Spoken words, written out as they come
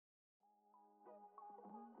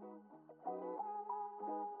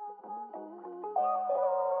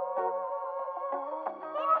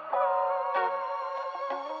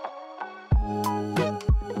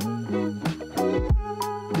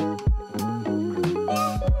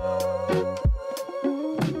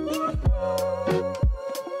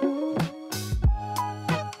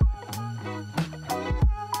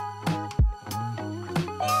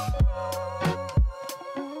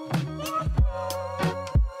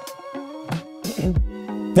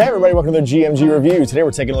Hey everybody, welcome to the GMG review. Today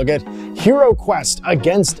we're taking a look at Heroquest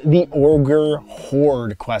Against the Ogre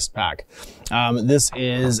Hoard quest pack. This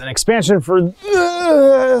is an expansion for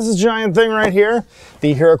this giant thing right here,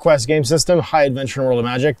 the Heroquest game system, High Adventure and World of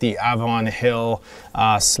Magic, the Avalon Hill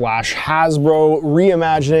slash Hasbro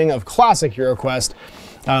reimagining of classic Heroquest,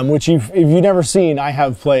 which if you've never seen, I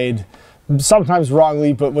have played sometimes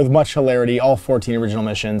wrongly, but with much hilarity, all 14 original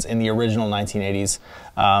missions in the original 1980s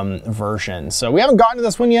version. So we haven't gotten to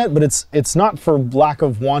this one yet, but it's not for lack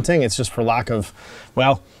of wanting, it's just for lack of,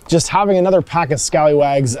 well, just having another pack of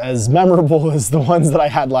scallywags as memorable as the ones that I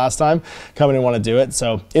had last time come in and want to do it.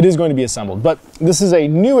 So it is going to be assembled. But this is a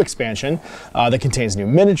new expansion that contains new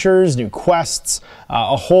miniatures, new quests,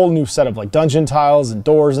 a whole new set of like dungeon tiles and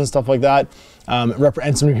doors and stuff like that,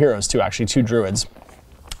 and some new heroes too, actually, 2 druids,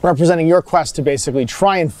 representing your quest to basically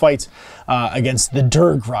try and fight against the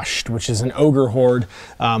Durgrushed, which is an ogre horde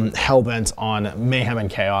hellbent on mayhem and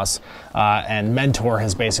chaos. And Mentor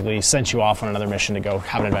has basically sent you off on another mission to go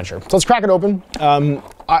have an adventure. So let's crack it open.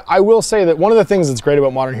 I will say that one of the things that's great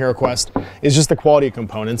about modern Heroquest is just the quality of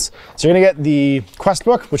components. So you're gonna get the quest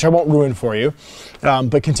book, which I won't ruin for you,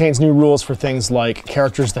 but contains new rules for things like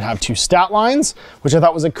characters that have 2 stat lines, which I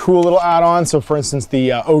thought was a cool little add-on. So for instance,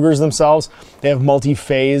 the ogres themselves, they have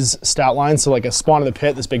multi-phase stat lines. So like a Spawn of the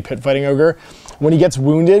Pit, this big pit fighting ogre, when he gets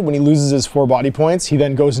wounded, when he loses his 4 body points, he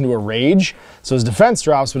then goes into a rage. So his defense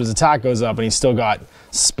drops, but his attack goes up, and he's still got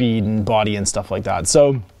speed and body and stuff like that.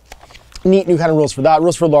 So neat new kind of rules for that.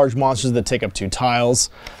 Rules for large monsters that take up 2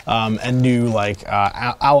 tiles, and new like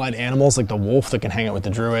allied animals like the wolf that can hang out with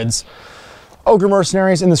the druids. Ogre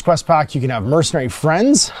mercenaries in this quest pack, you can have mercenary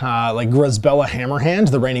friends like Grisbella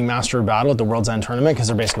Hammerhand, the reigning master of battle at the World's End tournament, because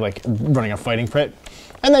they're basically like running a fighting pit.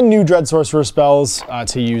 And then new Dread Sorcerer spells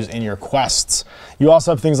to use in your quests. You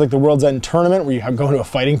also have things like the World's End tournament, where you go into a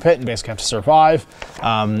fighting pit and basically have to survive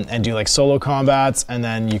and do like solo combats, and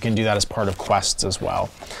then you can do that as part of quests as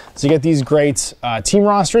well. So you get these great team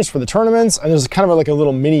rosters for the tournaments, and there's kind of like a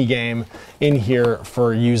little mini game in here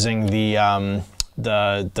for using the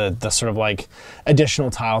sort of like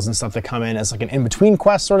additional tiles and stuff that come in as like an in-between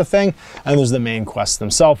quest sort of thing. And there's the main quests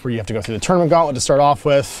themselves, where you have to go through the tournament gauntlet to start off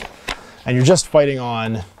with, and you're just fighting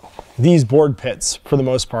on these board pits for the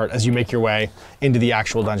most part as you make your way into the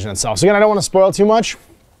actual dungeon itself. So again, I don't want to spoil too much,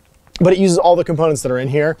 but it uses all the components that are in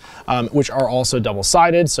here, which are also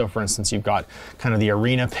double-sided. So for instance, you've got kind of the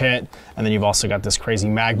arena pit, and then you've also got this crazy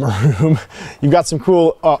magma room. You've got some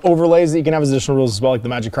cool overlays that you can have as additional rules as well, like the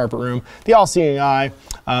magic carpet room, the all-seeing eye,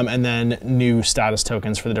 and then new status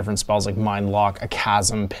tokens for the different spells like mind lock, a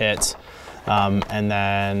chasm pit, and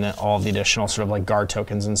then all the additional sort of like guard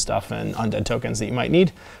tokens and stuff and undead tokens that you might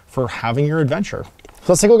need for having your adventure.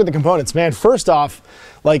 So let's take a look at the components. Man, first off,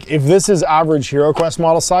 like if this is average Heroquest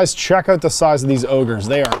model size, check out the size of these ogres.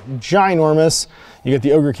 They are ginormous. You get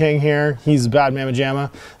the Ogre King here. He's bad mamma jamma.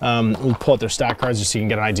 We'll pull out their stat cards just so you can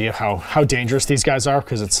get an idea of how dangerous these guys are,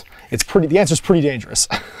 because it's pretty, the answer's pretty dangerous.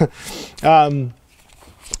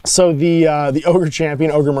 So the Ogre Champion,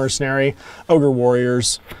 Ogre Mercenary, Ogre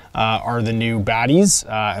Warriors are the new baddies,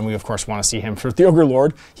 and we of course want to see him for the Ogre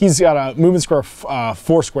Lord. He's got a movement score of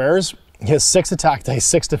 4 squares. He has 6 attack dice,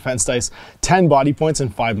 6 defense dice, 10 body points,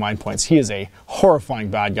 and 5 mind points. He is a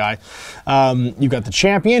horrifying bad guy. You've got the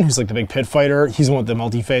Champion, who's like the big pit fighter. He's the one with the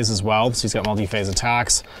multi-phase as well, so he's got multi-phase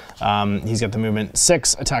attacks. He's got the movement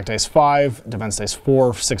 6, attack dice 5, defense dice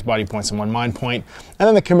 4, 6 body points, and 1 mind point. And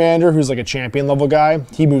then the Commander, who's like a champion level guy,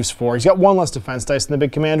 he moves 4. He's got 1 less defense dice than the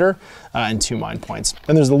big Commander, and 2 mind points.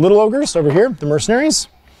 Then there's the little ogres over here, the mercenaries.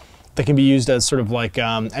 They can be used as sort of like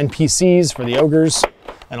NPCs for the ogres,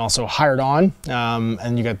 and also hired on.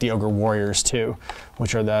 And you got the Ogre Warriors too,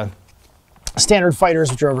 which are the standard fighters,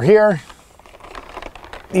 which are over here.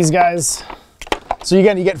 These guys. So you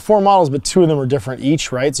get 4 models, but 2 of them are different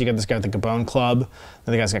each, right? So you got this guy with like a bone club,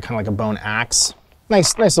 and the guy's got kind of like a bone axe.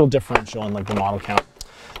 Nice little differential in like the model count.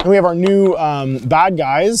 Then we have our new bad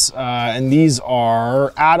guys, and these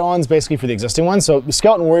are add-ons basically for the existing ones. So the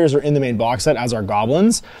Skeleton Warriors are in the main box set, as are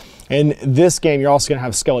Goblins. In this game, you're also going to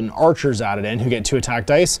have Skeleton Archers added in, who get 2 attack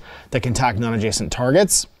dice that can attack non-adjacent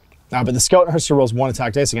targets. But the Skeleton Archer rolls 1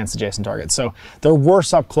 attack dice against adjacent targets. So they're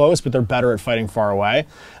worse up close, but they're better at fighting far away.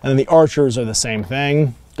 And then the Archers are the same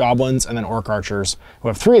thing, Goblins, and then Orc Archers, who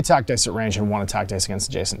have 3 attack dice at range and 1 attack dice against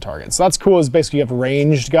adjacent targets. So that's cool, is basically you have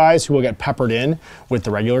ranged guys who will get peppered in with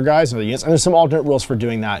the regular guys or the units. And there's some alternate rules for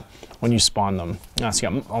doing that when you spawn them. So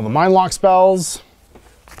you got all the mind lock spells.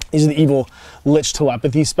 These are the evil Lich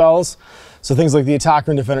telepathy spells. So things like the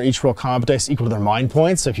attacker and defender each roll combat dice equal to their mind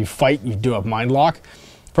points. So if you fight, you do have mind lock.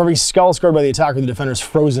 For every skull scored by the attacker, the defender is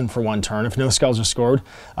frozen for 1 turn. If no skulls are scored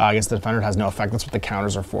against the defender, it has no effect. That's what the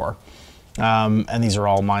counters are for. And these are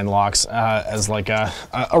all mind locks as like a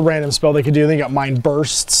random spell they could do. They got mind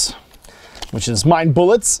bursts, which is mind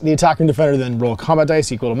bullets. The attacker and defender then roll combat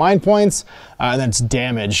dice equal to mind points, and then it's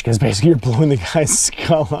damage, because basically you're blowing the guy's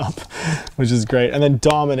skull up, which is great. And then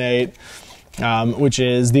dominate, which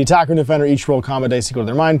is the attacker and defender each roll combat dice equal to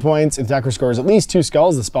their mind points. If the attacker scores at least 2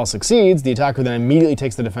 skulls, the spell succeeds. The attacker then immediately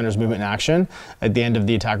takes the defender's movement in action. At the end of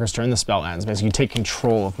the attacker's turn, the spell ends. Basically, you take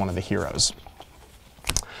control of one of the heroes.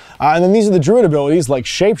 And then these are the druid abilities, like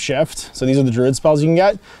Shapeshift. So these are the druid spells you can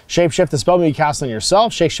get. Shapeshift, the spell may be cast on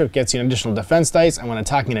yourself. Shapeshift gets you an additional defense dice, and when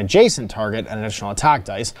attacking an adjacent target, an additional attack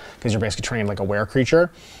dice, because you're basically trained like a were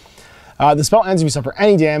creature. The spell ends if you suffer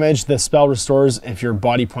any damage. The spell restores if your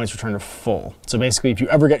body points return to full. So basically, if you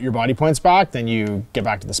ever get your body points back, then you get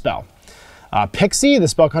back to the spell. Pixie, the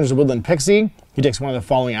spell conjures a woodland pixie. He takes one of the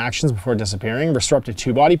following actions before disappearing. Restore up to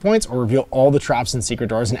 2 body points, or reveal all the traps and secret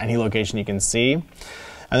doors in any location you can see.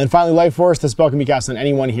 And then finally, Life Force. The spell can be cast on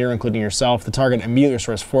anyone here, including yourself. The target immediately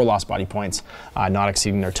restores 4 lost body points, not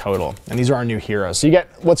exceeding their total. And these are our new heroes. So you get,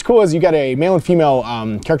 what's cool is you get a male and female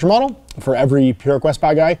character model for every Heroquest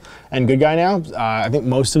bad guy and good guy now. I think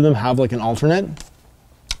most of them have like an alternate.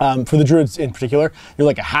 For the druids in particular, you're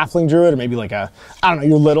like a halfling druid, or maybe like a, I don't know,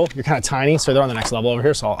 you're little, you're kind of tiny, so they're on the next level over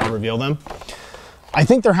here, so I'll reveal them. I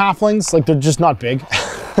think they're halflings, like they're just not big.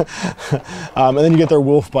 And then you get their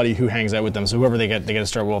wolf buddy who hangs out with them. So whoever they get a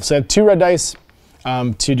star wolf. So they have 2 red dice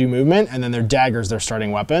to do movement, and then their dagger's their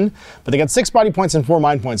starting weapon. But they get 6 body points and 4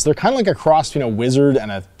 mind points. They're kind of like a cross between a wizard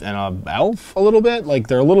and a elf a little bit. Like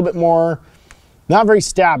they're a little bit more, not very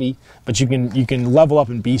stabby, but you can level up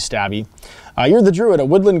and be stabby. You're the druid, a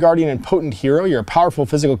woodland guardian and potent hero. You're a powerful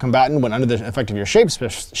physical combatant when under the effect of your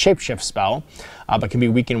shapeshift spell, but can be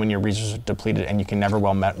weakened when your resources are depleted, and you can never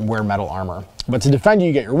wear metal armor. But to defend you,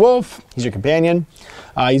 you get your wolf. He's your companion.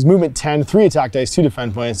 He's movement 10, 3 attack dice, 2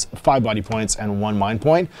 defense points, 5 body points, and 1 mind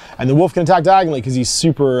point. And the wolf can attack diagonally because he's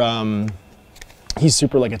super like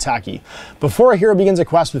attacky. Before a hero begins a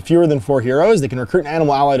quest with fewer than 4 heroes, they can recruit an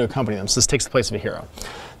animal ally to accompany them. So this takes the place of a hero.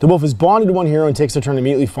 The wolf is bonded to one hero and takes their turn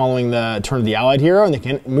immediately following the turn of the allied hero, and they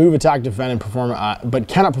can move, attack, defend, and perform, but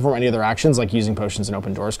cannot perform any other actions like using potions and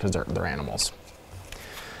open doors because they're animals.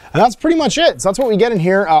 And that's pretty much it. So that's what we get in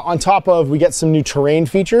here. On top of, we get some new terrain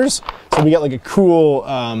features. So we get like a cool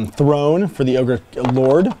throne for the Ogre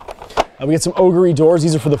Lord. We get some ogre doors.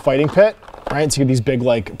 These are for the fighting pit, right? So you get these big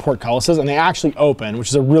like portcullises, and they actually open, which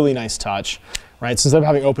is a really nice touch, right? So instead of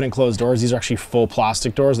having open and closed doors, these are actually full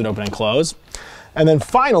plastic doors that open and close. And then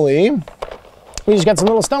finally, we just got some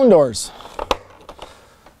little stone doors,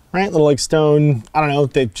 right? Little like stone, I don't know,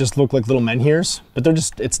 they just look like little menhirs, but they're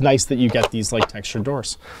just, it's nice that you get these like textured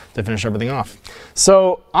doors to finish everything off.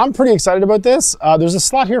 So I'm pretty excited about this. There's a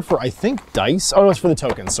slot here for, I think, dice. Oh no, it's for the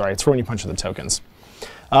tokens, sorry. It's for when you punch the tokens.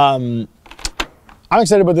 I'm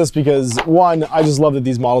excited about this because, one, I just love that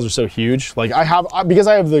these models are so huge. Like because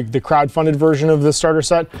I have the crowdfunded version of the starter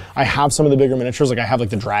set, I have some of the bigger miniatures. Like I have like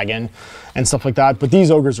the dragon and stuff like that, but these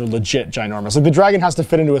ogres are legit ginormous. Like the dragon has to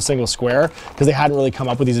fit into a single square because they hadn't really come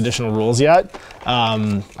up with these additional rules yet.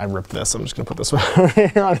 I ripped this, I'm just gonna put this one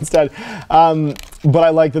right here on instead. But I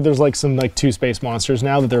like that there's like some like 2 space monsters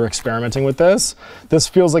now that they're experimenting with this. This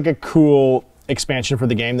feels like a cool expansion for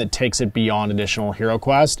the game that takes it beyond additional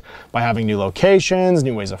Heroquest by having new locations,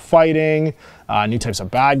 new ways of fighting, new types of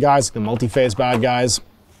bad guys, like the multi-phase bad guys.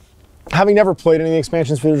 Having never played any of the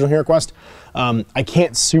expansions for the original Heroquest, I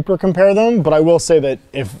can't super compare them, but I will say that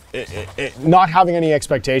if not having any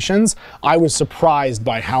expectations, I was surprised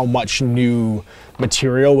by how much new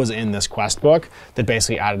material was in this quest book that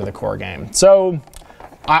basically added to the core game. So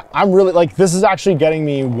I'm really, like, this is actually getting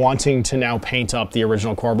me wanting to now paint up the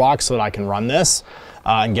original core box so that I can run this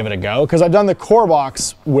and give it a go. Because I've done the core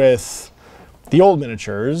box with the old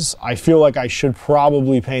miniatures. I feel like I should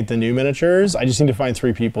probably paint the new miniatures. I just need to find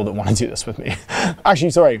 3 people that want to do this with me.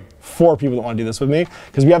 Actually, sorry, 4 people that want to do this with me.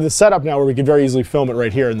 Because we have this setup now where we could very easily film it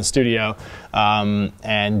right here in the studio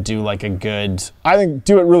and do like a good, I think,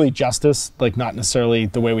 do it really justice. Like not necessarily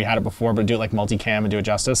the way we had it before, but do it like multicam and do it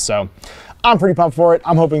justice. So I'm pretty pumped for it.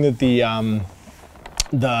 I'm hoping that the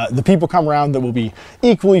people come around that will be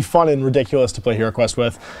equally fun and ridiculous to play Heroquest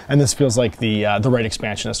with, and this feels like the right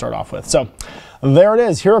expansion to start off with. So there it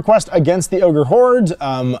is, Heroquest Against the Ogre Hoard.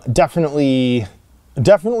 Definitely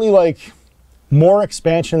like more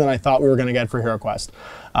expansion than I thought we were going to get for Heroquest.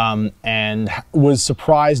 and was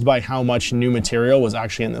surprised by how much new material was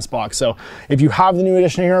actually in this box. So if you have the new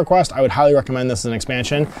edition of Heroquest, I would highly recommend this as an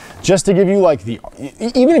expansion, just to give you like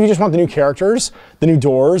even if you just want the new characters, the new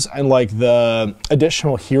doors, and like the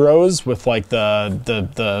additional heroes with like the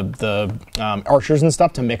archers and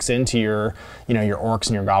stuff to mix into your, you know, your orcs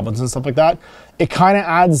and your goblins and stuff like that. It kind of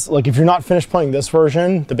adds, like, if you're not finished playing this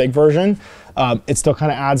version, the big version, it still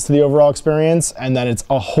kind of adds to the overall experience, and then it's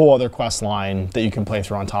a whole other quest line that you can play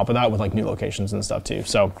through on top of that with like new locations and stuff too.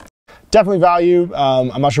 So definitely value.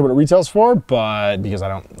 I'm not sure what it retails for, but because I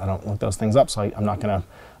don't look those things up, so I'm not gonna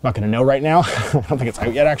know right now. I don't think it's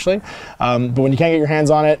out yet actually. But when you can get your hands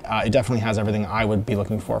on it, it definitely has everything I would be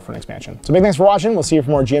looking for an expansion. So big thanks for watching. We'll see you for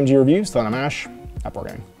more GMG reviews. Still on Ash at Board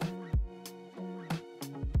Gaming.